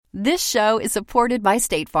This show is supported by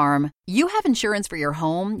State Farm. You have insurance for your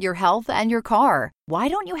home, your health, and your car. Why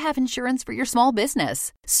don't you have insurance for your small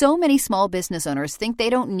business? So many small business owners think they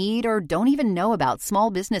don't need or don't even know about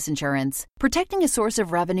small business insurance. Protecting a source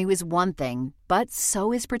of revenue is one thing, but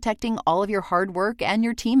so is protecting all of your hard work and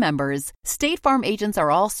your team members. State Farm agents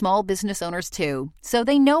are all small business owners too, so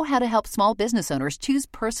they know how to help small business owners choose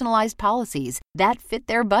personalized policies that fit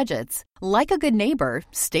their budgets. Like a good neighbor,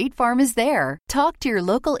 State Farm is there. Talk to your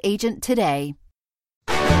local agent today.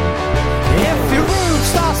 If your roof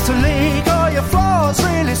starts to leak or your floor's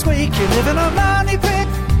really squeaky, you live in a money pit.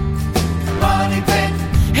 Money pit.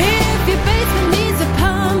 If your basement needs a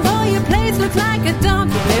pump or your place looks like a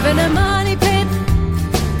dump, you live in a money pit.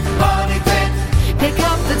 Money pit. Pick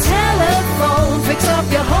up the telephone, fix up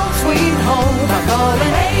your home sweet home by calling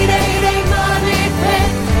 888 Money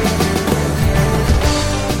Pit.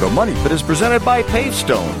 The Money Pit is presented by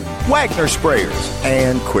Pavestone, Wagner Sprayers,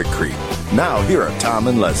 and Quikrete. Now, here are Tom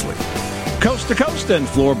and Leslie. Coast to coast and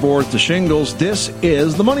floorboards to shingles, this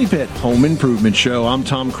is the Money Pit Home Improvement Show. I'm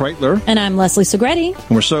Tom Kreitler. And I'm Leslie Segretti. And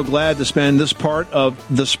we're so glad to spend this part of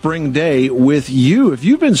the spring day with you. If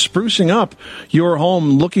you've been sprucing up your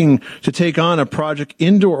home, looking to take on a project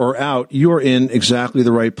indoor or out, you're in exactly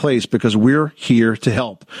the right place because we're here to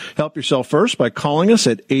help. Help yourself first by calling us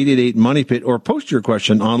at 888-MONEYPIT or post your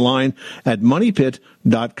question online at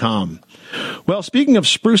moneypit.com. Well, speaking of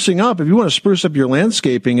sprucing up, if you want to spruce up your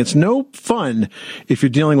landscaping, it's no fun if you're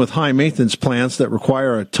dealing with high-maintenance plants that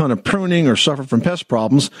require a ton of pruning or suffer from pest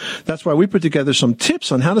problems. That's why we put together some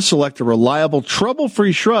tips on how to select a reliable,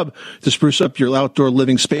 trouble-free shrub to spruce up your outdoor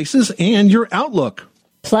living spaces and your outlook.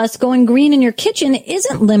 Plus, going green in your kitchen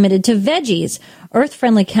isn't limited to veggies.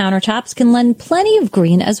 Earth-friendly countertops can lend plenty of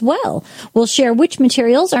green as well. We'll share which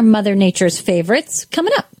materials are Mother Nature's favorites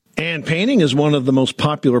coming up. And painting is one of the most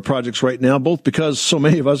popular projects right now, both because so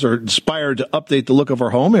many of us are inspired to update the look of our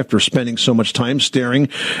home after spending so much time staring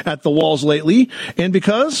at the walls lately, and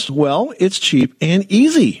because, well, it's cheap and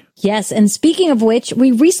easy. Yes, and speaking of which,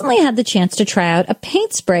 we recently had the chance to try out a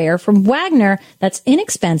paint sprayer from Wagner that's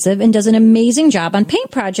inexpensive and does an amazing job on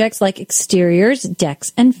paint projects like exteriors,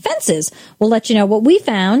 decks, and fences. We'll let you know what we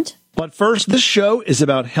found. But first, this show is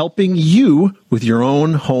about helping you with your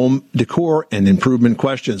own home decor and improvement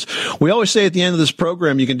questions. We always say at the end of this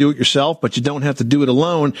program, you can do it yourself, but you don't have to do it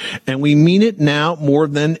alone. And we mean it now more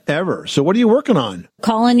than ever. So what are you working on?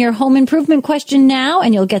 Call in your home improvement question now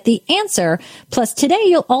and you'll get the answer. Plus today,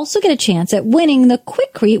 you'll also get a chance at winning the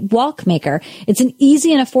Quikrete Walk Maker. It's an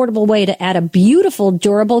easy and affordable way to add a beautiful,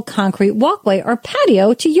 durable concrete walkway or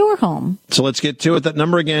patio to your home. So let's get to it. That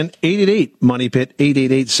number again, 888-MONEYPIT,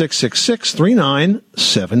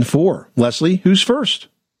 888-666-3974. Leslie, who's first?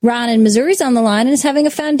 Ron in Missouri's on the line and is having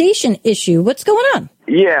a foundation issue. What's going on?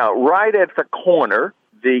 Yeah, right at the corner,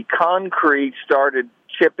 the concrete started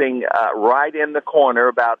chipping right in the corner,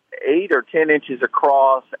 about 8 or 10 inches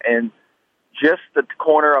across, and just the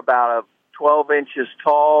corner about 12 inches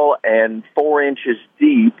tall and 4 inches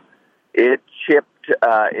deep. It chipped,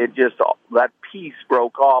 that piece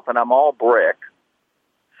broke off, and I'm all brick,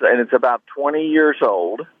 and it's about 20 years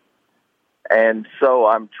old. And so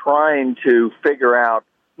I'm trying to figure out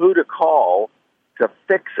who to call to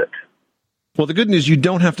fix it. Well, the good news, you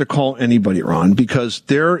don't have to call anybody, Ron, because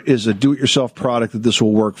there is a do-it-yourself product that this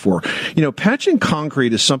will work for. You know, patching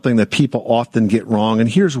concrete is something that people often get wrong, and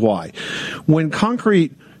here's why. When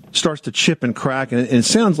concrete starts to chip and crack, and it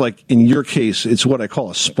sounds like in your case it's what I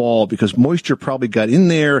call a spall because moisture probably got in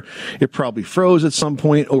there, it probably froze at some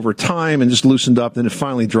point over time and just loosened up, and it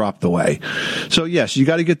finally dropped away. So yes, you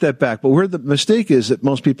got to get that back. But where the mistake is that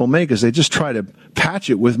most people make is they just try to patch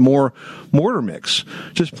it with more mortar mix,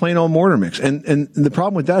 just plain old mortar mix. And the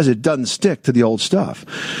problem with that is it doesn't stick to the old stuff.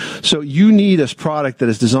 So you need a product that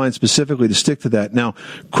is designed specifically to stick to that. Now,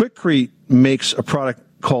 Quikrete makes a product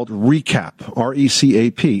called Recap,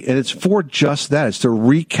 R-E-C-A-P, and it's for just that. It's to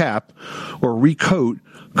recap or recoat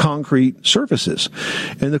concrete surfaces.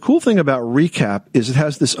 And the cool thing about Recap is it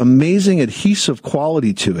has this amazing adhesive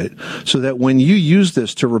quality to it so that when you use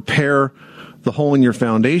this to repair the hole in your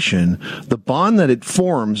foundation, the bond that it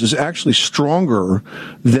forms is actually stronger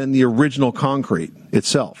than the original concrete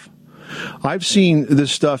itself. I've seen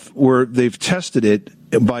this stuff where they've tested it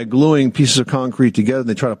by gluing pieces of concrete together, and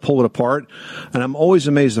they try to pull it apart. And I'm always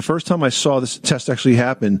amazed. The first time I saw this test actually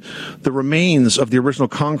happen, the remains of the original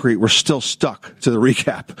concrete were still stuck to the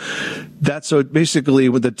recap. So basically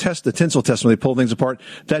with the tinsel test, when they pull things apart,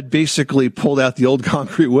 that basically pulled out the old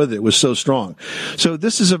concrete with it. It was so strong. So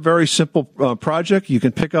this is a very simple project. You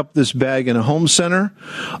can pick up this bag in a home center,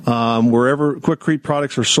 wherever Quikrete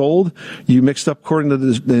products are sold. You mix it up according to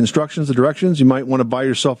the instructions, the directions. You might want to buy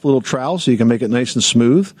yourself a little trowel so you can make it nice and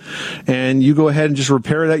smooth. And you go ahead and just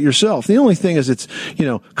repair that yourself. The only thing is it's,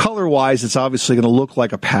 color-wise, it's obviously going to look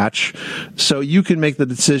like a patch. So you can make the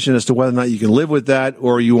decision as to whether or not you can live with that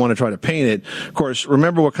or you want to try to paint it. Of course,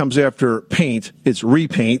 remember what comes after paint. It's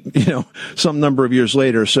repaint, some number of years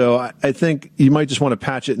later. So I think you might just want to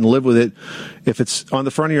patch it and live with it. If it's on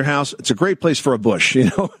the front of your house, it's a great place for a bush,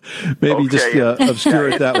 maybe Okay. just obscure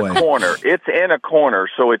it that way. Corner. It's in a corner,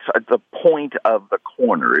 so it's at the point of the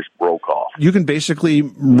corner is broke off. You can basically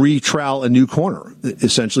re-trowel a new corner,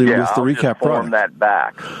 essentially, with the recap product. Form that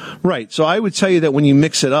back. Right. So I would tell you that when you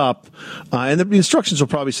mix it up, and the instructions will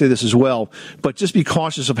probably say this as well, but just be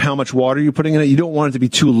cautious of how much water you're putting in it. You don't want it to be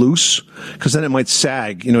too loose, because then it might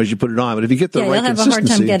sag, as you put it on. But if you get the right consistency, you'll have a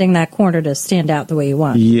hard time getting that corner to stand out the way you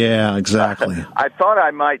want. Yeah, exactly. I thought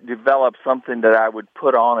I might develop something that I would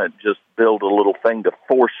put on it, just build a little thing to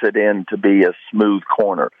force it in to be a smooth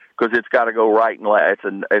corner, because it's got to go right and left.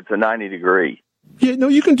 It's a 90-degree. Yeah, no,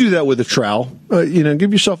 you can do that with a trowel.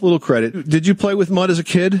 Give yourself a little credit. Did you play with mud as a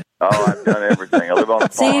kid? Oh, I've done everything. I live on a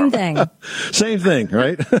farm. Same thing. Same thing,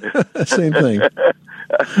 right? Same thing.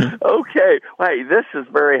 Okay. Hey, this is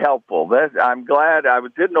very helpful. I'm glad. I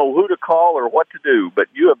didn't know who to call or what to do, but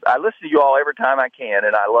I listen to you all every time I can,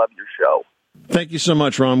 and I love your show. Thank you so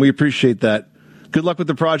much, Ron. We appreciate that. Good luck with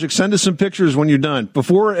the project. Send us some pictures when you're done.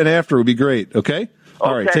 Before and after would be great, okay?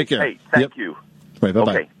 All right, take care. Hey, thank you. Right,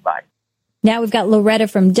 bye-bye. Okay, bye. Now we've got Loretta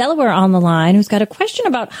from Delaware on the line who's got a question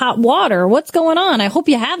about hot water. What's going on? I hope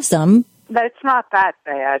you have some. It's not that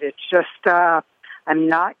bad. It's just I'm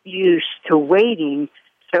not used to waiting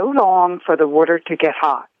so long for the water to get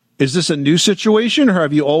hot. Is this a new situation, or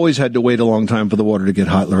have you always had to wait a long time for the water to get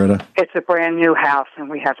hot, Loretta? It's a brand new house, and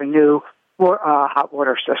we have a new hot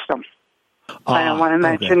water system. I don't want to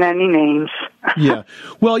mention any names. Yeah.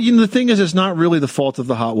 Well, the thing is, it's not really the fault of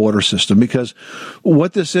the hot water system, because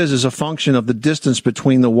what this is a function of the distance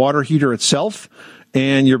between the water heater itself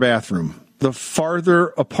and your bathroom. The farther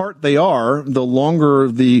apart they are, the longer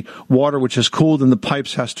the water which has cooled in the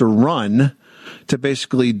pipes has to run to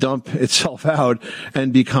basically dump itself out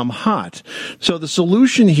and become hot. So the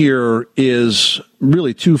solution here is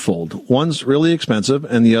really twofold. One's really expensive,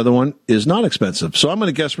 and the other one is not expensive. So I'm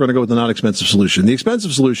going to guess we're going to go with the not expensive solution. The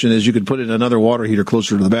expensive solution is you could put in another water heater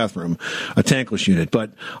closer to the bathroom, a tankless unit,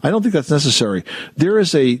 but I don't think that's necessary. There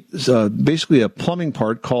is basically a plumbing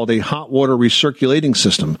part called a hot water recirculating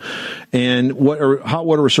system. And what a hot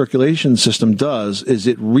water recirculation system does is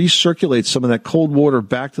it recirculates some of that cold water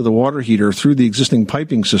back to the water heater through the existing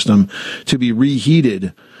piping system to be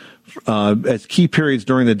reheated at key periods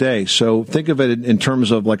during the day. So think of it in terms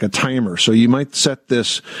of like a timer. So you might set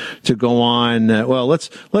this to go on.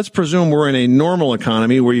 Let's presume we're in a normal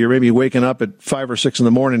economy where you're maybe waking up at 5 or 6 in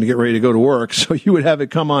the morning to get ready to go to work. So you would have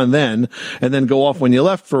it come on then, and then go off when you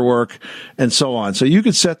left for work, and so on. So you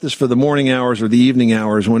could set this for the morning hours or the evening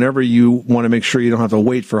hours, whenever you want to make sure you don't have to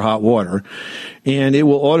wait for hot water. And it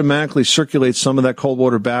will automatically circulate some of that cold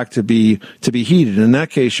water back to be heated. In that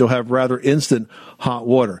case, you'll have rather instant hot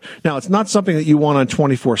water. Now, it's not something that you want on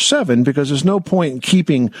 24/7, because there's no point in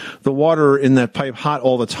keeping the water in that pipe hot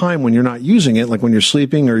all the time when you're not using it, like when you're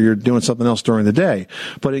sleeping or you're doing something else during the day.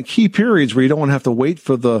 But in key periods where you don't want to have to wait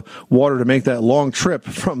for the water to make that long trip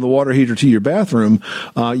from the water heater to your bathroom,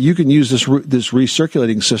 you can use this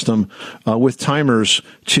recirculating system with timers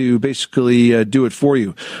to basically do it for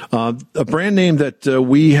you. A brand name that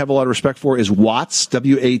we have a lot of respect for is Watts,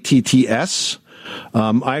 WATTS.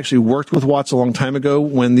 I actually worked with Watts a long time ago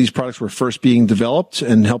when these products were first being developed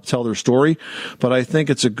and helped tell their story. But I think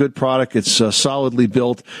it's a good product. It's solidly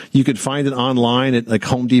built. You can find it online at like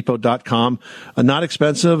HomeDepot.com. Not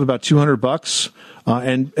expensive, about $200,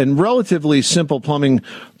 and relatively simple plumbing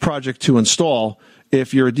project to install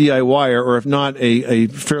if you're a DIYer, or if not, a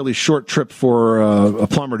fairly short trip for a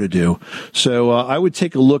plumber to do. So I would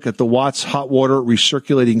take a look at the Watts hot water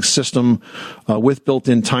recirculating system with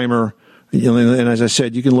built-in timer. And as I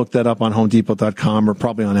said, you can look that up on HomeDepot.com or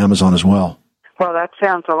probably on Amazon as well. Well, that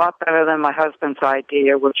sounds a lot better than my husband's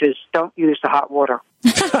idea, which is don't use the hot water.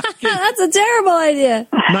 That's a terrible idea.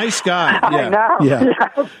 Nice guy. Yeah. I know.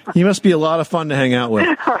 Yeah. He must be a lot of fun to hang out with.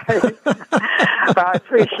 Right. I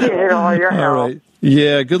appreciate all your help. All right.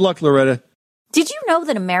 Yeah, good luck, Loretta. Did you know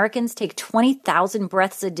that Americans take 20,000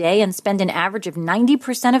 breaths a day and spend an average of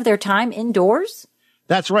 90% of their time indoors?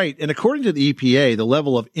 That's right. And according to the EPA, the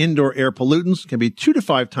level of indoor air pollutants can be 2 to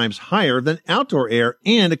 5 times higher than outdoor air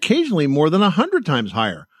and occasionally more than 100 times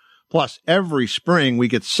higher. Plus, every spring we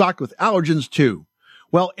get socked with allergens too.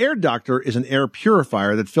 Well, Air Doctor is an air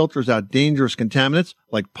purifier that filters out dangerous contaminants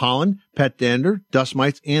like pollen, pet dander, dust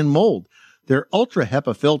mites, and mold. Their Ultra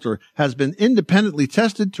HEPA filter has been independently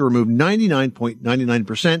tested to remove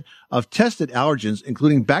 99.99% of tested allergens,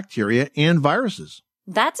 including bacteria and viruses.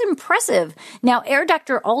 That's impressive. Now, Air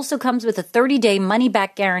Doctor also comes with a 30-day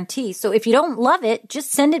money-back guarantee, so if you don't love it,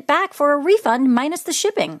 just send it back for a refund minus the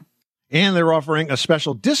shipping. And they're offering a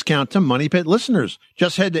special discount to Money Pit listeners.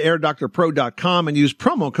 Just head to airdoctorpro.com and use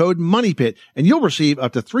promo code MONEYPIT, and you'll receive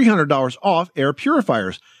up to $300 off air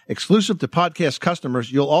purifiers. Exclusive to podcast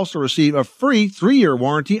customers, you'll also receive a free 3-year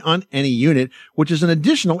warranty on any unit, which is an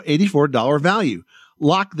additional $84 value.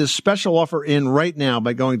 Lock this special offer in right now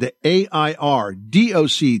by going to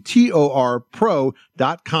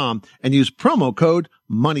airdoctorpro.com and use promo code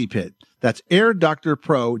MONEYPIT. That's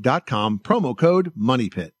airdoctorpro.com, promo code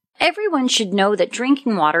MONEYPIT. Everyone should know that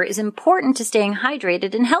drinking water is important to staying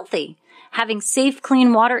hydrated and healthy. Having safe,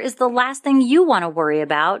 clean water is the last thing you want to worry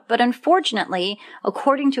about, but unfortunately,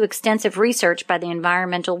 according to extensive research by the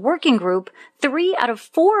Environmental Working Group, 3 out of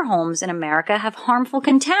 4 homes in America have harmful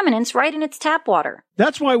contaminants right in its tap water.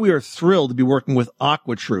 That's why we are thrilled to be working with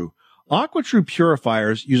AquaTrue. AquaTrue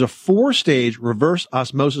purifiers use a 4-stage reverse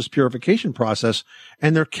osmosis purification process,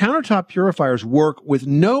 and their countertop purifiers work with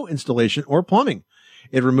no installation or plumbing.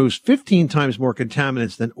 It removes 15 times more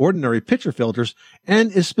contaminants than ordinary pitcher filters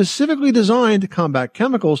and is specifically designed to combat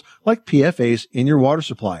chemicals like PFAS in your water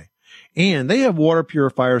supply. And they have water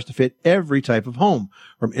purifiers to fit every type of home,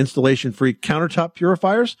 from installation-free countertop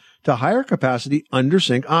purifiers to higher capacity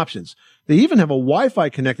under-sink options. They even have a Wi-Fi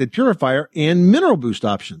connected purifier and mineral boost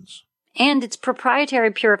options. And its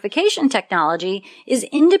proprietary purification technology is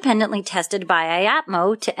independently tested by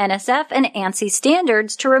IAPMO to NSF and ANSI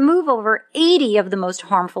standards to remove over 80 of the most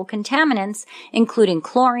harmful contaminants, including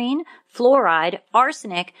chlorine, fluoride,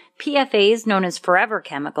 arsenic, PFAS known as forever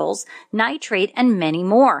chemicals, nitrate, and many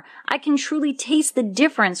more. I can truly taste the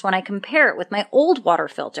difference when I compare it with my old water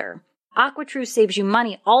filter. AquaTrue saves you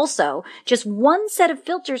money also. Just one set of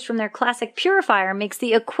filters from their classic purifier makes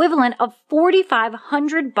the equivalent of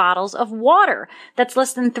 4,500 bottles of water. That's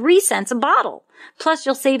less than 3 cents a bottle. Plus,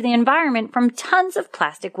 you'll save the environment from tons of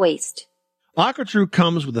plastic waste. AquaTrue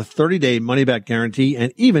comes with a 30-day money-back guarantee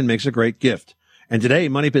and even makes a great gift. And today,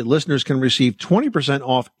 Money Pit listeners can receive 20%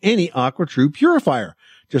 off any AquaTrue purifier.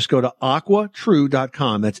 Just go to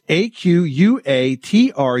aquatrue.com. That's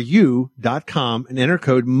AQUATRU.com and enter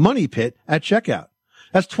code MONEYPIT at checkout.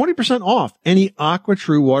 That's 20% off any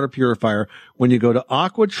AquaTrue water purifier when you go to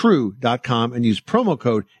aquatrue.com and use promo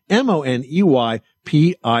code MONEYPIT.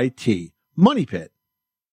 MONEYPIT.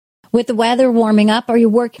 With the weather warming up, are you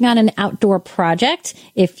working on an outdoor project?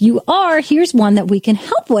 If you are, here's one that we can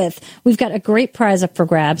help with. We've got a great prize up for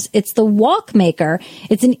grabs. It's the Walk Maker.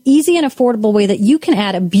 It's an easy and affordable way that you can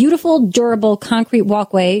add a beautiful, durable concrete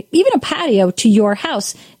walkway, even a patio, to your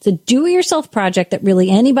house. It's a do-it-yourself project that really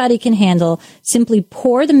anybody can handle. Simply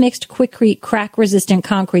pour the mixed Quikrete crack-resistant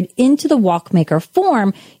concrete into the Walk Maker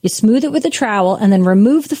form. You smooth it with a trowel and then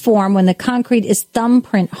remove the form when the concrete is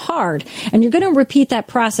thumbprint hard. And you're going to repeat that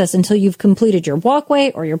process until you've completed your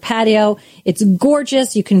walkway or your patio. It's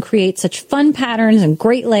gorgeous. You can create such fun patterns and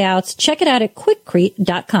great layouts. Check it out at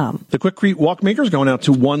Quikrete.com. The Quikrete Walk Maker is going out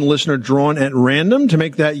to one listener drawn at random. To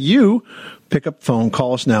make that you, pick up the phone,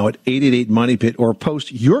 call us now at 888-MONEYPIT or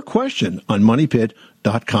post your question on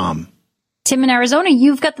moneypit.com. Tim in Arizona,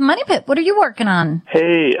 you've got the Money Pit. What are you working on?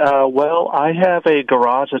 Hey, well, I have a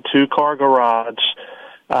garage, a 2-car garage.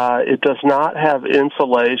 It does not have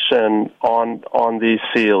insulation on these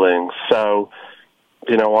ceilings. So,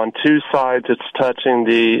 you know, on 2 sides it's touching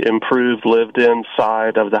the improved lived-in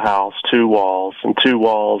side of the house, 2 walls, and 2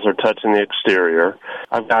 walls are touching the exterior.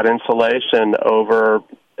 I've got insulation over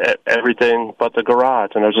everything but the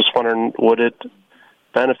garage, and I was just wondering, would it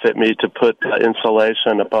benefit me to put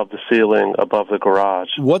insulation above the ceiling, above the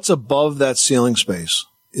garage? What's above that ceiling space?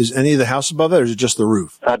 Is any of the house above that, or is it just the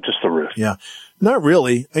roof? Just the roof. Yeah. Not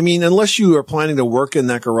really. I mean, unless you are planning to work in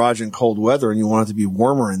that garage in cold weather and you want it to be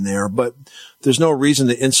warmer in there, but there's no reason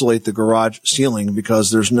to insulate the garage ceiling because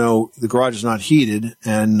the garage is not heated,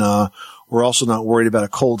 and we're also not worried about a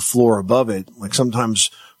cold floor above it. Like sometimes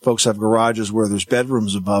folks have garages where there's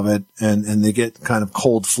bedrooms above it and they get kind of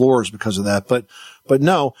cold floors because of that. But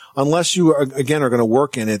no, unless you are going to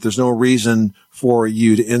work in it, there's no reason for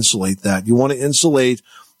you to insulate that. You want to insulate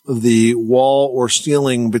the wall or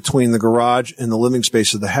ceiling between the garage and the living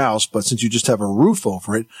space of the house, but since you just have a roof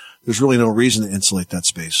over it, there's really no reason to insulate that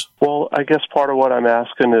space. Well, I guess part of what I'm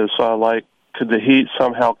asking is, could the heat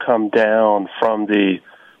somehow come down from the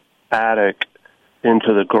attic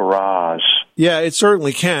into the garage? Yeah, it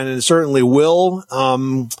certainly can, and it certainly will.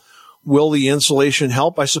 Will the insulation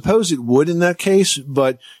help? I suppose it would in that case,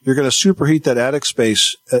 but you're going to superheat that attic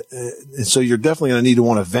space, and so you're definitely going to need to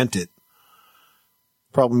want to vent it.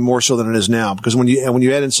 Probably more so than it is now, because when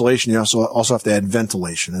you add insulation, you also have to add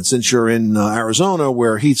ventilation. And since you're in Arizona,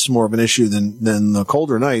 where heat's more of an issue than the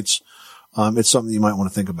colder nights, it's something you might want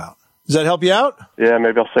to think about. Does that help you out? Yeah,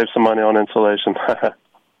 maybe I'll save some money on insulation.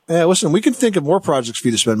 Yeah, listen, we can think of more projects for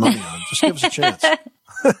you to spend money on. Just give us a chance.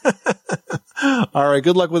 All right.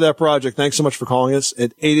 Good luck with that project. Thanks so much for calling us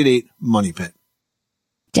at 888-MONEY-PIT.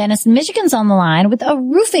 Dennis in Michigan's on the line with a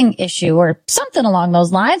roofing issue or something along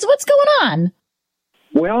those lines. What's going on?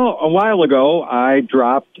 Well, a while ago, I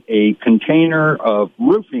dropped a container of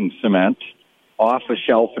roofing cement off a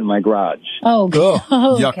shelf in my garage. Oh,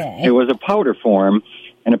 okay. It was a powder form,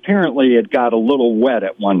 and apparently it got a little wet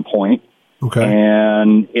at one point. Okay.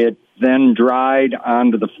 And it then dried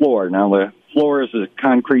onto the floor. Now, the floor is a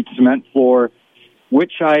concrete cement floor,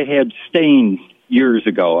 which I had stained years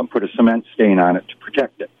ago and put a cement stain on it to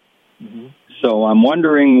protect it. Mm-hmm. So I'm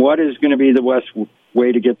wondering what is going to be the best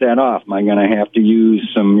way to get that off. Am I going to have to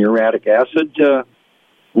use some muriatic acid to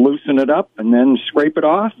loosen it up and then scrape it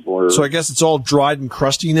off? Or So I guess it's all dried and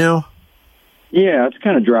crusty now? Yeah, it's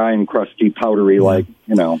kind of dry and crusty, powdery,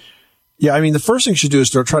 Yeah, I mean, the first thing you should do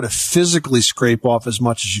is to try to physically scrape off as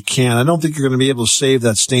much as you can. I don't think you're going to be able to save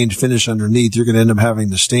that stained finish underneath. You're going to end up having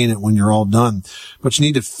to stain it when you're all done. But you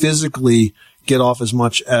need to physically get off as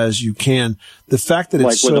much as you can. The fact that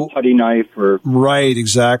it's with a putty knife or... Right,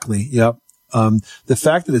 exactly. Yep. The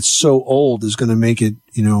fact that it's so old is going to make it,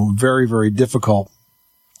 very, very difficult.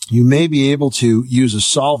 You may be able to use a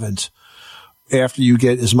solvent after you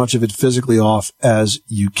get as much of it physically off as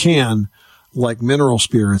you can, like mineral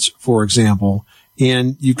spirits, for example.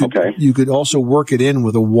 And you could also work it in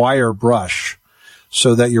with a wire brush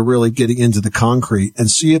so that you're really getting into the concrete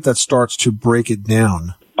and see if that starts to break it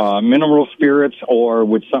down. Mineral spirits, or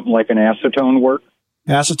would something like an acetone work?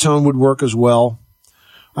 Acetone would work as well.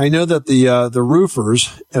 I know that the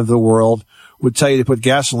roofers of the world would tell you to put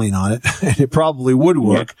gasoline on it, and it probably would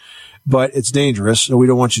work, but it's dangerous, so we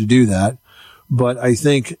don't want you to do that. But I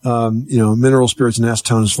think, mineral spirits and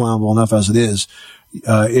acetone is flammable enough as it is.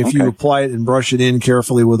 If you apply it and brush it in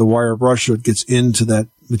carefully with a wire brush so it gets into that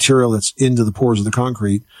material that's into the pores of the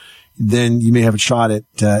concrete, then you may have a shot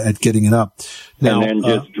at getting it up. Now, and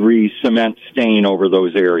then just re-cement stain over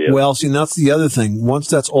those areas. Well, see, that's the other thing. Once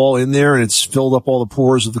that's all in there and it's filled up all the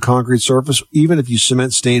pores of the concrete surface, even if you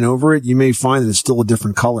cement stain over it, you may find that it's still a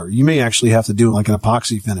different color. You may actually have to do like an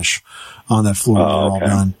epoxy finish on that floor when you're all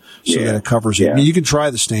done, so that it covers it. I mean, you can try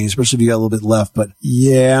the stain, especially if you got a little bit left, but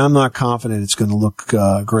I'm not confident it's going to look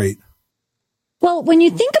great. Well, when you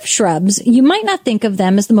think of shrubs, you might not think of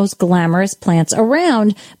them as the most glamorous plants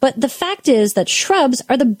around, but the fact is that shrubs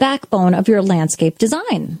are the backbone of your landscape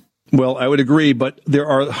design. Well, I would agree, but there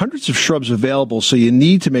are hundreds of shrubs available, so you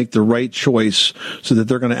need to make the right choice so that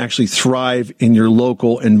they're going to actually thrive in your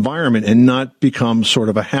local environment and not become sort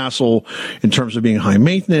of a hassle in terms of being high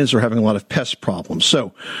maintenance or having a lot of pest problems.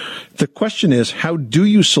 So the question is, how do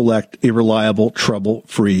you select a reliable,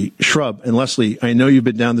 trouble-free shrub? And Leslie, I know you've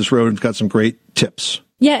been down this road and got some great tips.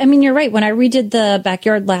 Yeah, I mean, you're right. When I redid the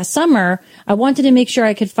backyard last summer, I wanted to make sure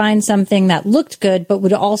I could find something that looked good, but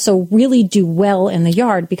would also really do well in the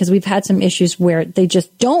yard, because we've had some issues where they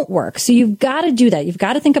just don't work. So you've got to do that. You've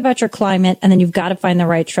got to think about your climate, and then you've got to find the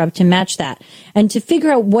right shrub to match that. And to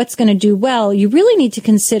figure out what's going to do well, you really need to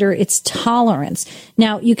consider its tolerance.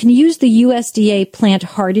 Now, you can use the USDA Plant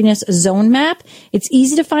Hardiness Zone Map. It's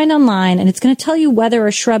easy to find online, and it's going to tell you whether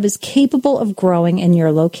a shrub is capable of growing in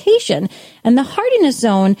your location. And the hardiness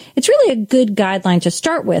zone, it's really a good guideline to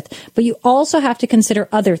start with, but you also have to consider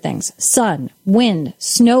other things. Sun, wind,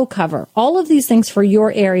 snow cover. All of these things for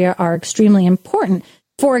your area are extremely important.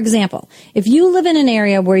 For example, if you live in an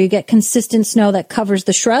area where you get consistent snow that covers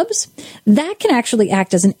the shrubs, that can actually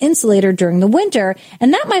act as an insulator during the winter,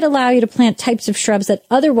 and that might allow you to plant types of shrubs that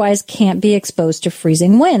otherwise can't be exposed to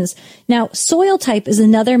freezing winds. Now, soil type is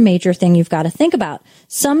another major thing you've got to think about.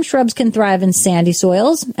 Some shrubs can thrive in sandy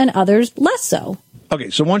soils, and others less so.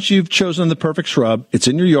 Okay, so once you've chosen the perfect shrub, it's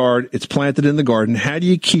in your yard, it's planted in the garden, how do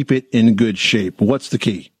you keep it in good shape? What's the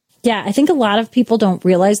key? Yeah, I think a lot of people don't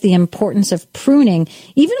realize the importance of pruning.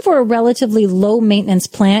 Even for a relatively low maintenance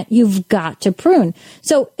plant, you've got to prune.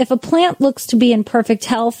 So if a plant looks to be in perfect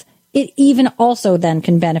health, It even also then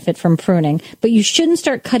can benefit from pruning, but you shouldn't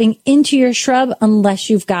start cutting into your shrub unless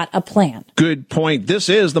you've got a plan. Good point. This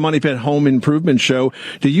is the Money Pit Home Improvement Show.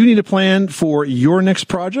 Do you need a plan for your next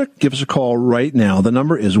project? Give us a call right now. The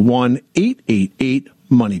number is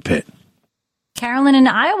 1-888-MONEY-PIT. Carolyn in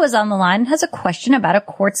Iowa's on the line, has a question about a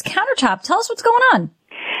quartz countertop. Tell us what's going on.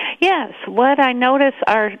 Yes, what I notice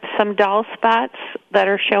are some dull spots that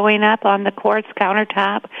are showing up on the quartz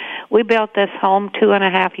countertop. We built this home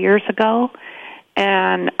 2.5 years ago,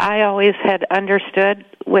 and I always had understood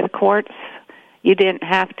with quartz you didn't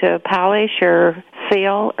have to polish or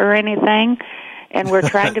seal or anything, and we're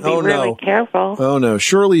trying to be really careful. Oh, no.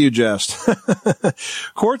 Surely you jest.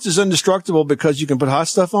 Quartz is indestructible because you can put hot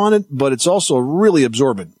stuff on it, but it's also really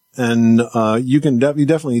absorbent. And you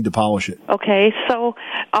definitely need to polish it. Okay, so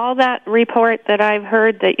all that report that I've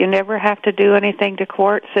heard that you never have to do anything to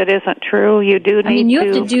quartz, it isn't true. You do need you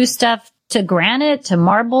have to do stuff to granite, to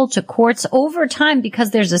marble, to quartz over time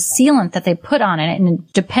because there's a sealant that they put on it.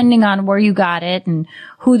 And depending on where you got it and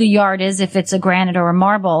who the yard is, if it's a granite or a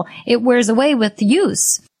marble, it wears away with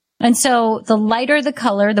use. And so the lighter the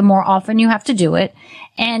color, the more often you have to do it.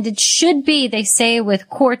 And it should be, they say, with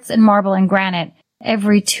quartz and marble and granite,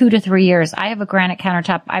 every 2 to 3 years. I have a granite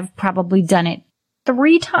countertop. I've probably done it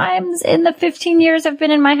 3 times in the 15 years I've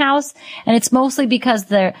been in my house. And it's mostly because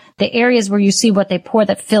the areas where you see what they pour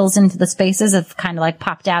that fills into the spaces have kind of like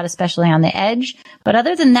popped out, especially on the edge. But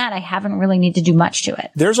other than that, I haven't really need to do much to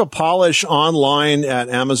it. There's a polish online at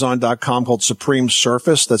Amazon.com called Supreme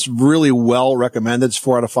Surface that's really well recommended. It's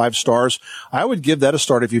 4 out of 5 stars. I would give that a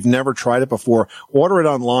start if you've never tried it before. Order it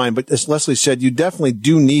online. But as Leslie said, you definitely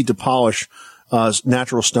do need to polish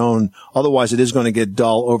natural stone. Otherwise, it is going to get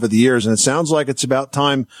dull over the years. And it sounds like it's about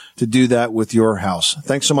time to do that with your house.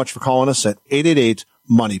 Thanks so much for calling us at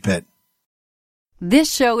 888-MONEY-PIT. This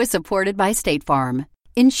show is supported by State Farm.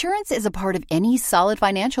 Insurance is a part of any solid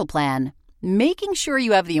financial plan. Making sure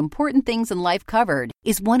you have the important things in life covered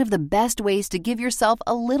is one of the best ways to give yourself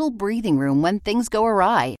a little breathing room when things go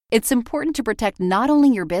awry. It's important to protect not only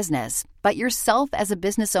your business, but yourself as a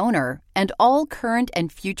business owner and all current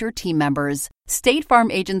and future team members. State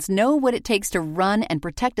Farm agents know what it takes to run and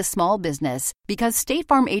protect a small business because State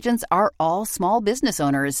Farm agents are all small business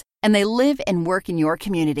owners and they live and work in your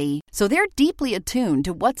community. So they're deeply attuned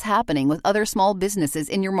to what's happening with other small businesses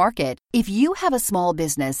in your market. If you have a small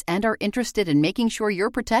business and are interested in making sure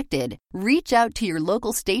you're protected, reach out to your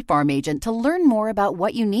local State Farm agent to learn more about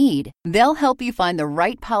what you need. They'll help you find the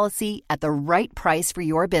right policy at the right price for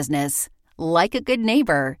your business. Like a good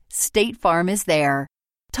neighbor, State Farm is there.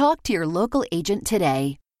 Talk to your local agent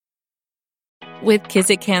today. With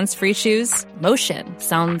Kizik hands-free shoes, motion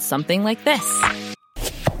sounds something like this.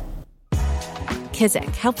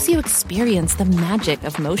 Kizik helps you experience the magic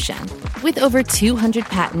of motion. With over 200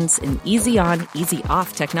 patents and easy-on,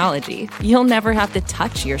 easy-off technology, you'll never have to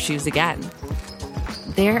touch your shoes again.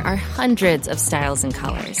 There are hundreds of styles and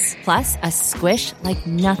colors, plus a squish like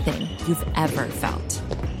nothing you've ever felt.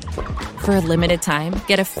 For a limited time,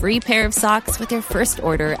 get a free pair of socks with your first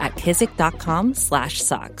order at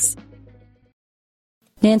kizik.com/socks.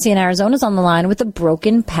 Nancy in Arizona's on the line with a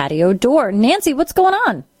broken patio door. Nancy, what's going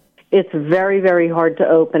on? It's very, very hard to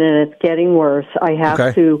open, and it's getting worse. I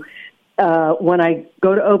have to, when I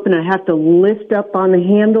go to open, I have to lift up on the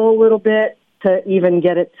handle a little bit to even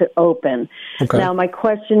get it to open. Okay. Now, my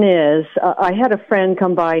question is, I had a friend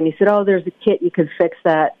come by, and he said, oh, there's a kit, you can fix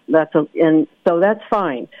that. And so that's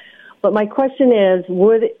fine. But my question is,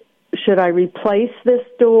 should I replace this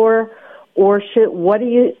door, or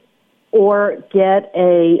get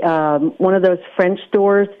a one of those French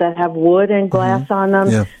doors that have wood and glass on them?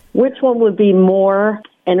 Yeah. Which one would be more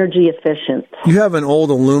energy efficient? You have an old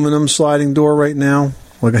aluminum sliding door right now,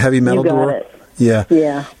 like a heavy metal door? You got it. Yeah.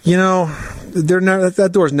 Yeah. You know, that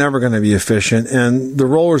door's never going to be efficient, and the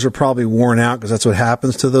rollers are probably worn out because that's what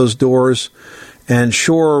happens to those doors. And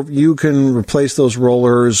sure, you can replace those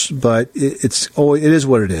rollers, but it is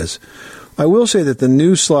what it is. I will say that the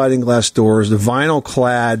new sliding glass doors, the vinyl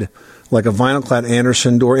clad, like a vinyl clad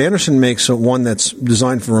Anderson door. Anderson makes one that's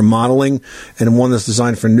designed for remodeling and one that's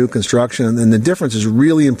designed for new construction. And the difference is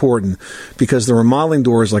really important because the remodeling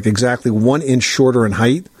door is like exactly 1 inch shorter in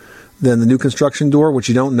height than the new construction door, which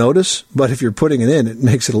you don't notice. But if you're putting it in, it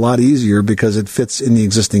makes it a lot easier because it fits in the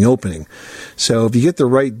existing opening. So if you get the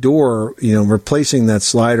right door, replacing that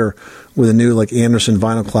slider with a new like Anderson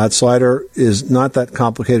vinyl clad slider is not that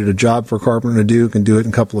complicated a job for a carpenter to do. Can do it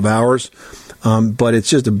in a couple of hours. But it's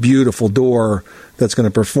just a beautiful door that's going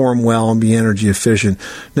to perform well and be energy efficient.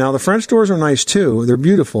 Now, the French doors are nice, too. They're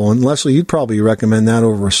beautiful. And, Leslie, you'd probably recommend that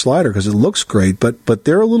over a slider because it looks great, but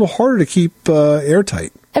they're a little harder to keep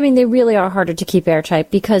airtight. I mean, they really are harder to keep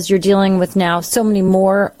airtight because you're dealing with now so many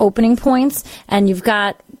more opening points, and you've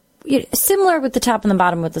got similar with the top and the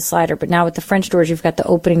bottom with the slider, but now with the French doors, you've got the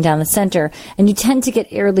opening down the center, and you tend to get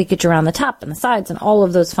air leakage around the top and the sides and all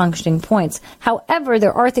of those functioning points. However,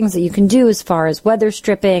 there are things that you can do as far as weather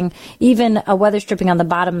stripping, even a weather stripping on the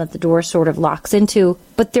bottom that the door sort of locks into,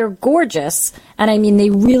 but they're gorgeous, and I mean,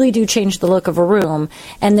 they really do change the look of a room,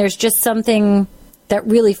 and there's just something that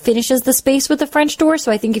really finishes the space with the French door.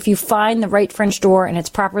 So I think if you find the right French door and it's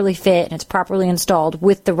properly fit and it's properly installed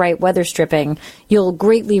with the right weather stripping, you'll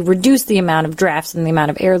greatly reduce the amount of drafts and the amount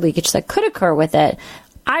of air leakage that could occur with it.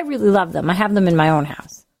 I really love them. I have them in my own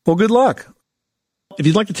house. Well, good luck. If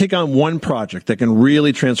you'd like to take on one project that can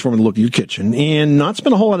really transform the look of your kitchen and not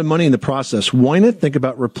spend a whole lot of money in the process, why not think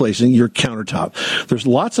about replacing your countertop? There's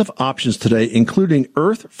lots of options today, including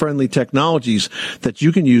earth-friendly technologies that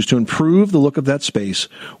you can use to improve the look of that space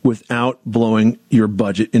without blowing your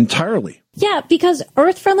budget entirely. Yeah, because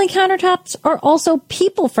earth-friendly countertops are also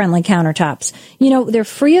people-friendly countertops. You know, they're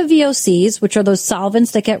free of VOCs, which are those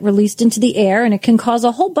solvents that get released into the air, and it can cause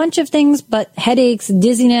a whole bunch of things, but headaches,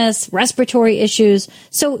 dizziness, respiratory issues.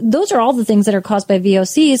 So those are all the things that are caused by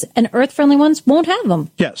VOCs, and earth-friendly ones won't have them.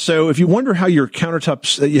 Yeah, so if you wonder how your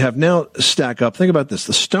countertops that you have now stack up, think about this.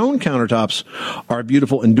 The stone countertops are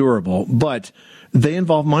beautiful and durable, but they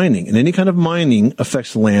involve mining, and any kind of mining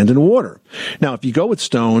affects land and water. Now, if you go with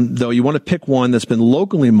stone, though, you want to pick one that's been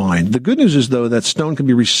locally mined. The good news is, though, that stone can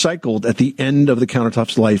be recycled at the end of the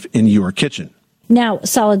countertop's life in your kitchen. Now,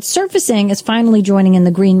 solid surfacing is finally joining in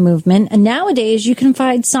the green movement, and nowadays you can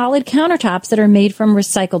find solid countertops that are made from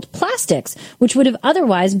recycled plastics, which would have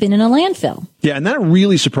otherwise been in a landfill. Yeah, and that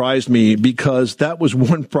really surprised me because that was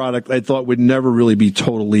one product I thought would never really be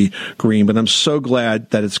totally green, but I'm so glad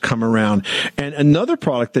that it's come around. And another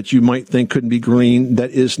product that you might think couldn't be green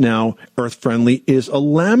that is now earth-friendly is a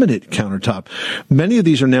laminate countertop. Many of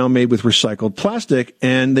these are now made with recycled plastic,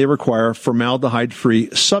 and they require formaldehyde-free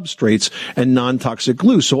substrates and non-toxic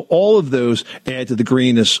glue. So all of those add to the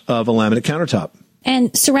greenness of a laminate countertop.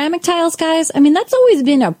 And ceramic tiles, guys, I mean, that's always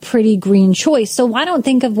been a pretty green choice. So why don't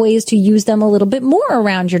think of ways to use them a little bit more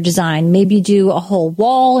around your design? Maybe do a whole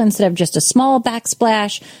wall instead of just a small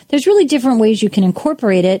backsplash. There's really different ways you can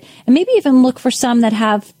incorporate it. And maybe even look for some that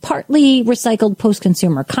have partly recycled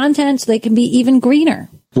post-consumer content so they can be even greener.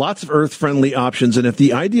 Lots of earth-friendly options, and if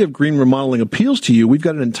the idea of green remodeling appeals to you, we've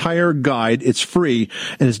got an entire guide. It's free,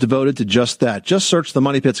 and it's devoted to just that. Just search the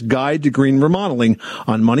Money Pit's Guide to Green Remodeling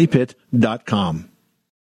on moneypit.com.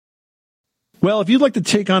 Well, if you'd like to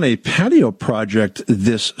take on a patio project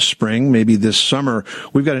this spring, maybe this summer,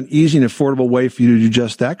 we've got an easy and affordable way for you to do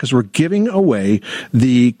just that because we're giving away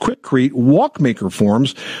the Quikrete Walk Maker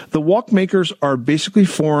forms. The Walk Makers are basically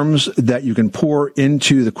forms that you can pour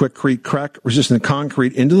into the Quikrete crack-resistant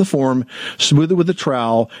concrete into the form, smooth it with a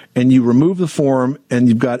trowel, and you remove the form, and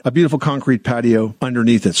you've got a beautiful concrete patio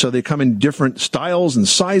underneath it. So they come in different styles and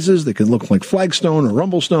sizes. They can look like flagstone or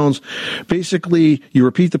rumble stones. Basically, you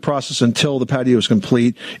repeat the process until the patio is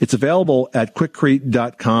complete. It's available at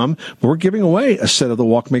quikrete.com. We're giving away a set of the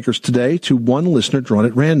Walk Makers today to one listener drawn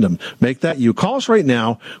at random. Make that you. Call us right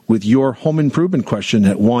now with your home improvement question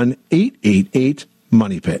at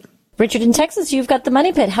 1-888-MONEY-PIT. Richard in Texas, you've got the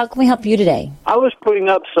Money Pit. How can we help you today? I was putting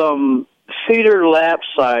up some cedar lap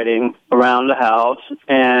siding around the house,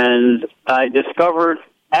 and I discovered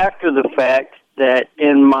after the fact that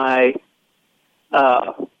in my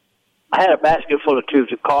I had a basket full of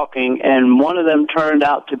tubes of caulking, and one of them turned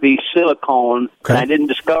out to be silicone, and I didn't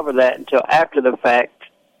discover that until after the fact.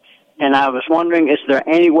 And I was wondering, is there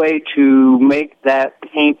any way to make that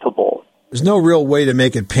paintable? There's no real way to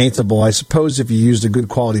make it paintable. I suppose if you used a good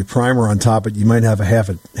quality primer on top of it, you might have a half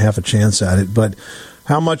a chance at it. But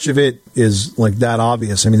how much of it is like that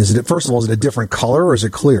obvious? I mean, first of all, is it a different color or is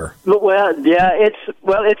it clear? Well, yeah, it's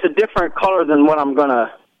a different color than what I'm going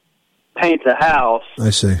to paint the house. I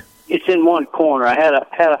see. It's in one corner. I had a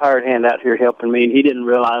hired hand out here helping me, and he didn't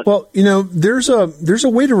realize. Well, there's a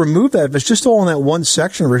way to remove that. If it's just all in that one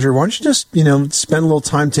section, Richard, why don't you just, spend a little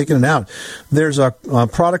time taking it out? There's a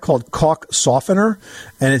product called caulk softener,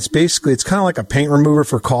 and it's kind of like a paint remover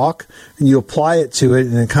for caulk, and you apply it to it,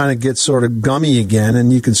 and it kind of gets sort of gummy again,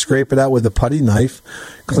 and you can scrape it out with a putty knife,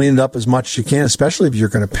 clean it up as much as you can, especially if you're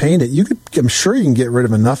going to paint it. I'm sure you can get rid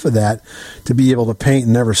of enough of that to be able to paint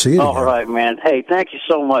and never see it again. All right, man. Hey, thank you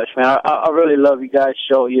so much, man. man. I really love you guys'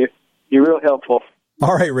 show. You're real helpful.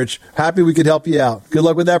 All right, Rich. Happy we could help you out. Good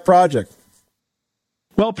luck with that project.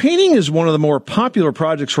 Well, painting is one of the more popular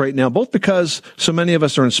projects right now, both because so many of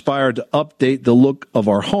us are inspired to update the look of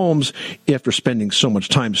our homes after spending so much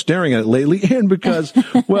time staring at it lately, and because,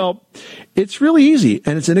 well, it's really easy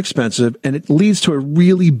and it's inexpensive and it leads to a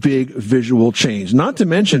really big visual change, not to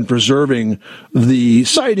mention preserving the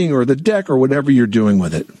siding or the deck or whatever you're doing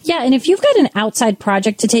with it. Yeah, and if you've got an outside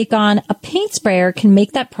project to take on, a paint sprayer can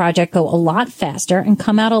make that project go a lot faster and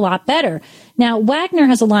come out a lot better. Now, Wagner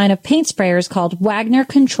has a line of paint sprayers called Wagner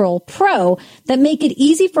Control Pro that make it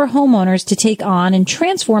easy for homeowners to take on and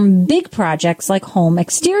transform big projects like home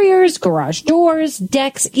exteriors, garage doors,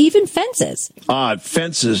 decks, even fences.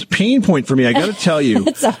 Fences, pain point for me. I got to tell you,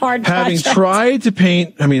 it's a hard having project. tried to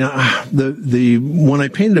paint. I mean, when I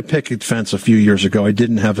painted a picket fence a few years ago, I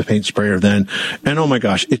didn't have a paint sprayer then, and oh my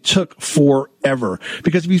gosh, it took forever.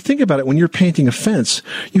 Because if you think about it, when you're painting a fence,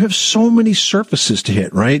 you have so many surfaces to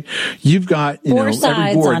hit, right? You've got Four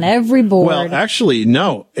sides on every board. Well, actually,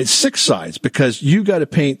 no, it's 6 sides because you got to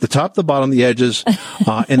paint the top, the bottom, the edges,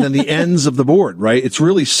 and then the ends of the board, right? It's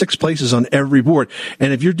really 6 places on every board.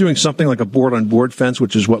 And if you're doing something like a board-on-board fence,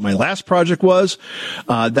 which is what my last project was,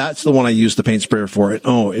 that's the one I used the paint sprayer for.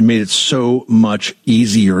 It made it so much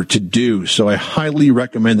easier to do. So I highly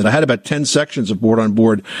recommend it. I had about 10 sections of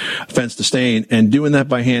board-on-board fence to stain, and doing that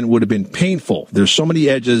by hand would have been painful. There's so many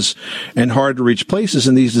edges and hard to reach places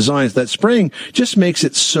in these designs that spraying just makes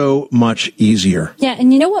it so much easier. Yeah,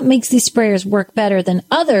 and you know what makes these sprayers work better than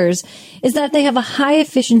others is that they have a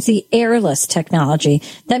high-efficiency airless technology.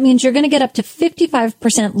 That means you're going to get up to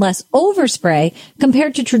 55% less overspray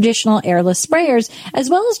compared to traditional airless sprayers, as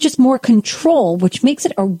well as just more control, which makes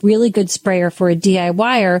it a really good sprayer for a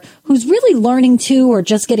DIYer who's really learning to or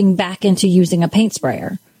just getting back into using a paint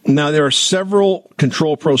sprayer. Now, there are several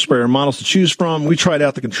Control Pro sprayer models to choose from. We tried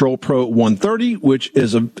out the Control Pro 130, which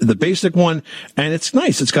is the basic one, and it's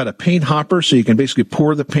nice. It's got a paint hopper, so you can basically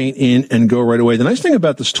pour the paint in and go right away. The nice thing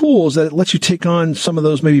about this tool is that it lets you take on some of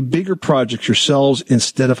those maybe bigger projects yourselves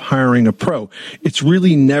instead of hiring a pro. It's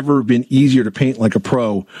really never been easier to paint like a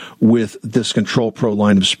pro with this Control Pro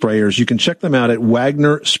line of sprayers. You can check them out at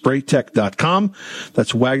WagnerSprayTech.com.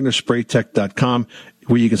 That's WagnerSprayTech.com.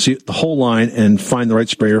 where you can see the whole line and find the right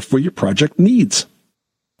sprayer for your project needs.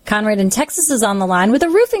 Conrad in Texas is on the line with a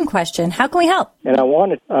roofing question. How can we help? And I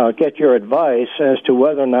want to get your advice as to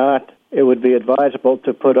whether or not it would be advisable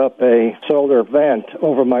to put up a solar vent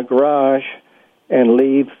over my garage and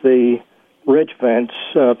leave the ridge vents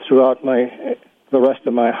throughout the rest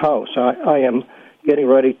of my house. I am getting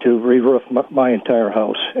ready to re-roof my entire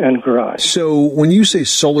house and garage. So when you say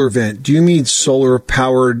solar vent, do you mean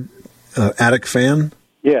solar-powered attic fan?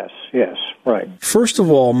 Yes, right. First of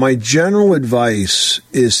all, my general advice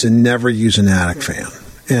is to never use an attic fan.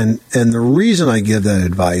 And the reason I give that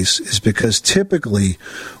advice is because typically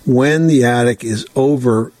when the attic is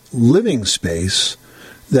over living space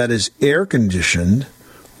that is air conditioned,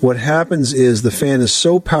 what happens is the fan is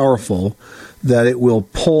so powerful that it will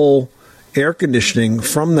pull air conditioning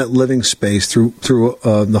from that living space through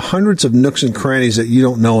the hundreds of nooks and crannies that you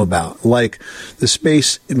don't know about, like the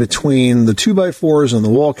space in between the 2x4s and the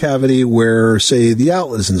wall cavity where, say, the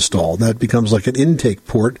outlet is installed. That becomes like an intake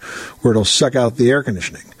port where it'll suck out the air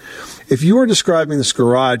conditioning. If you are describing this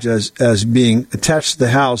garage as being attached to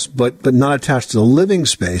the house but not attached to the living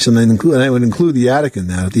space, and I would include the attic in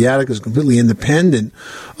that, if the attic is completely independent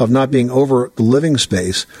of not being over the living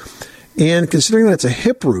space, and considering that it's a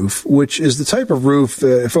hip roof, which is the type of roof,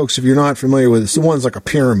 folks, if you're not familiar with it, it's the one's like a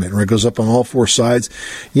pyramid, where it goes up on all 4 sides.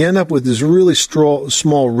 You end up with this really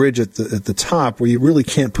small ridge at the top where you really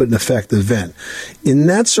can't put in effect the vent. In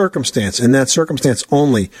that circumstance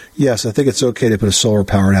only, yes, I think it's okay to put a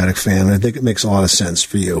solar-powered attic fan, and I think it makes a lot of sense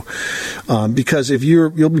for you. Because if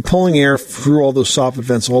you'll be pulling air through all those soffit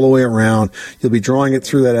vents all the way around, you'll be drawing it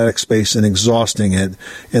through that attic space and exhausting it,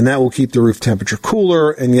 and that will keep the roof temperature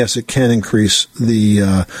cooler, and yes, it can increase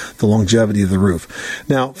the longevity of the roof.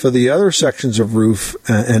 Now, for the other sections of roof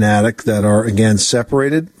and attic that are, again,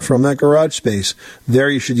 separated from that garage space, there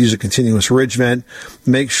you should use a continuous ridge vent.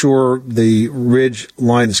 Make sure the ridge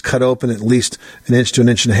line is cut open at least 1 inch to 1.5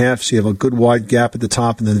 inches, so you have a good wide gap at the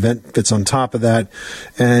top, and then the vent fits on top of that.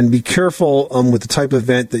 And be careful with the type of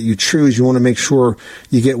vent that you choose. You want to make sure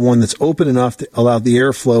you get one that's open enough to allow the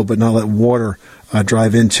airflow but not let water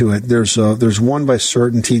drive into it. There's one by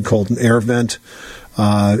Certainty called an air vent.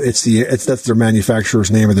 That's their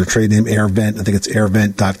manufacturer's name or their trade name, AirVent. I think it's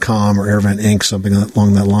airvent.com or AirVent Inc., something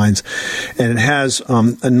along that lines. And it has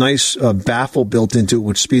a nice baffle built into it,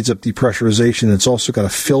 which speeds up depressurization. It's also got a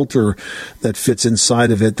filter that fits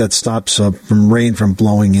inside of it that stops rain from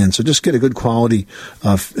blowing in. So just get a good quality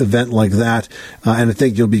vent like that, and I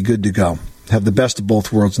think you'll be good to go. Have the best of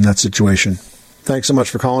both worlds in that situation. Thanks so much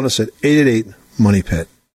for calling us at 888-MONEY-PIT.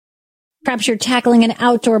 Perhaps you're tackling an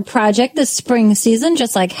outdoor project this spring season,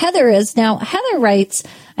 just like Heather is. Now, Heather writes,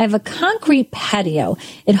 I have a concrete patio.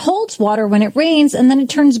 It holds water when it rains, and then it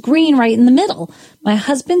turns green right in the middle. My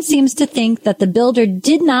husband seems to think that the builder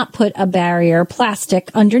did not put a barrier,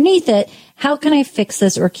 plastic, underneath it. How can I fix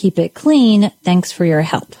this or keep it clean? Thanks for your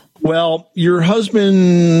help. Well, your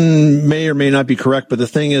husband may or may not be correct, but the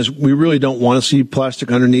thing is, we really don't want to see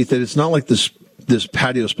plastic underneath it. It's not like this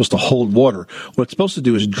patio is supposed to hold water. What it's supposed to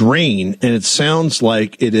do is drain, and it sounds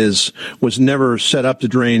like was never set up to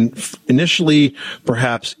drain initially.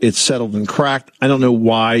 Perhaps it's settled and cracked. I don't know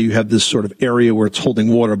why you have this sort of area where it's holding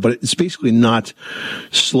water, but it's basically not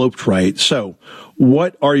sloped right. So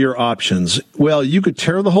what are your options? Well, you could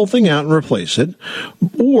tear the whole thing out and replace it,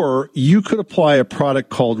 or you could apply a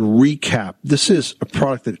product called Recap. This is a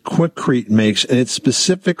product that Quikrete makes, and it's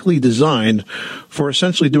specifically designed for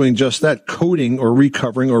essentially doing just that, coating or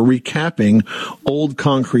recovering or recapping old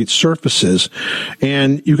concrete surfaces.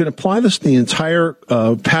 And you can apply this to the entire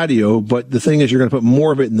patio, but the thing is you're going to put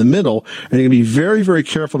more of it in the middle, and you're going to be very, very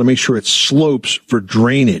careful to make sure it slopes for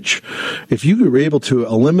drainage. If you were able to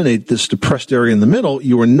eliminate this depressed area in the middle,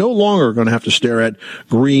 you are no longer going to have to stare at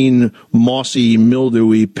green, mossy,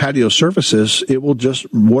 mildewy patio surfaces.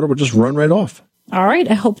 Water will just run right off. All right.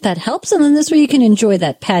 I hope that helps. And then this way you can enjoy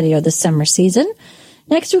that patio this summer season.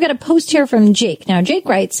 Next, we got a post here from Jake. Now, Jake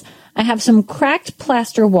writes, I have some cracked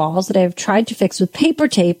plaster walls that I have tried to fix with paper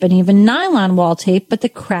tape and even nylon wall tape, but the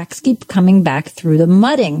cracks keep coming back through the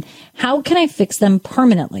mudding. How can I fix them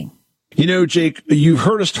permanently? You know, Jake, you've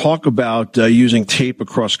heard us talk about using tape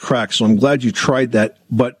across cracks, so I'm glad you tried that.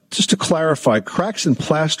 But just to clarify, cracks in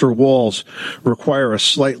plaster walls require a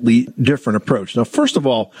slightly different approach. Now, first of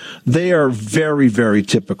all, they are very, very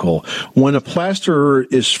typical. When a plaster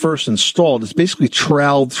is first installed, it's basically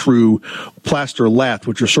troweled through plaster lath,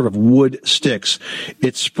 which are sort of wood sticks.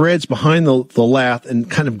 It spreads behind the lath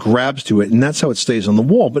and kind of grabs to it, and that's how it stays on the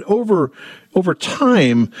wall. But over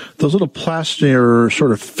time, those little plaster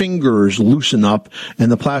sort of fingers loosen up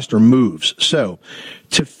and the plaster moves. So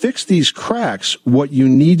to fix these cracks, what you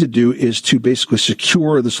need to do is to basically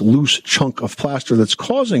secure this loose chunk of plaster that's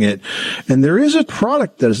causing it. And there is a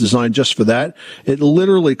product that is designed just for that. It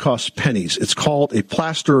literally costs pennies. It's called a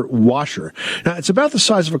plaster washer. Now, it's about the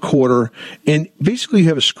size of a quarter, and basically you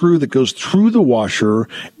have a screw that goes through the washer,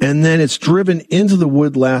 and then it's driven into the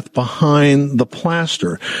wood lath behind the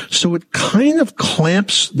plaster. So it kind of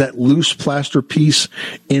clamps that loose plaster piece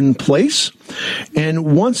in place.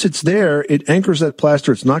 And once it's there, it anchors that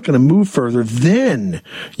plaster. It's not going to move further. Then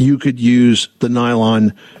you could use the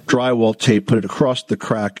nylon drywall tape, put it across the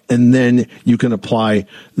crack, and then you can apply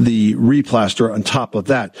the replaster on top of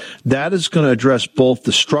that. That is going to address both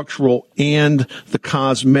the structural and the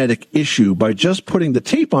cosmetic issue. By just putting the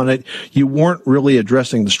tape on it, you weren't really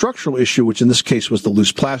addressing the structural issue, which in this case was the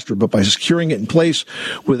loose plaster. But by securing it in place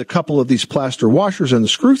with a couple of these plaster washers and the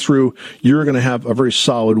screw through, you're going to have a very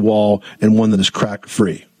solid wall and one that is crack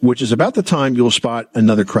free, which is about the time you'll spot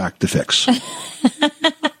another crack to fix.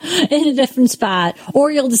 In a different spot,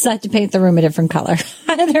 or you'll decide to paint the room a different color.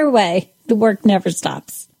 Either way, the work never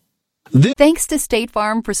stops. Thanks to State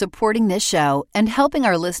Farm for supporting this show and helping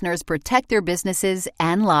our listeners protect their businesses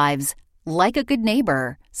and lives. Like a good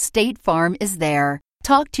neighbor, State Farm is there.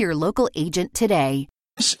 Talk to your local agent today.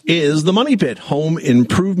 This is the Money Pit Home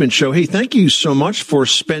Improvement Show. Hey, thank you so much for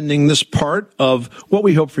spending this part of what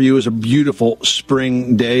we hope for you is a beautiful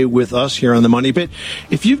spring day with us here on the Money Pit.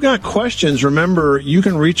 If you've got questions, remember, you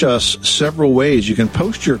can reach us several ways. You can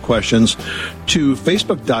post your questions to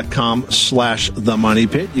facebook.com/The Money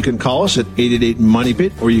Pit. You can call us at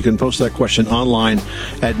 888-MONEY-PIT, or you can post that question online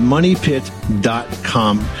at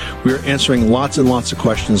moneypit.com. We're answering lots and lots of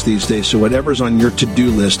questions these days, so whatever's on your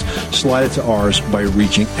to-do list, slide it to ours by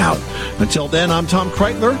reaching out. Until then, I'm Tom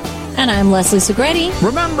Kreitler. And I'm Leslie Segretti.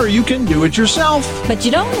 Remember, you can do it yourself, but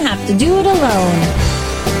you don't have to do it alone.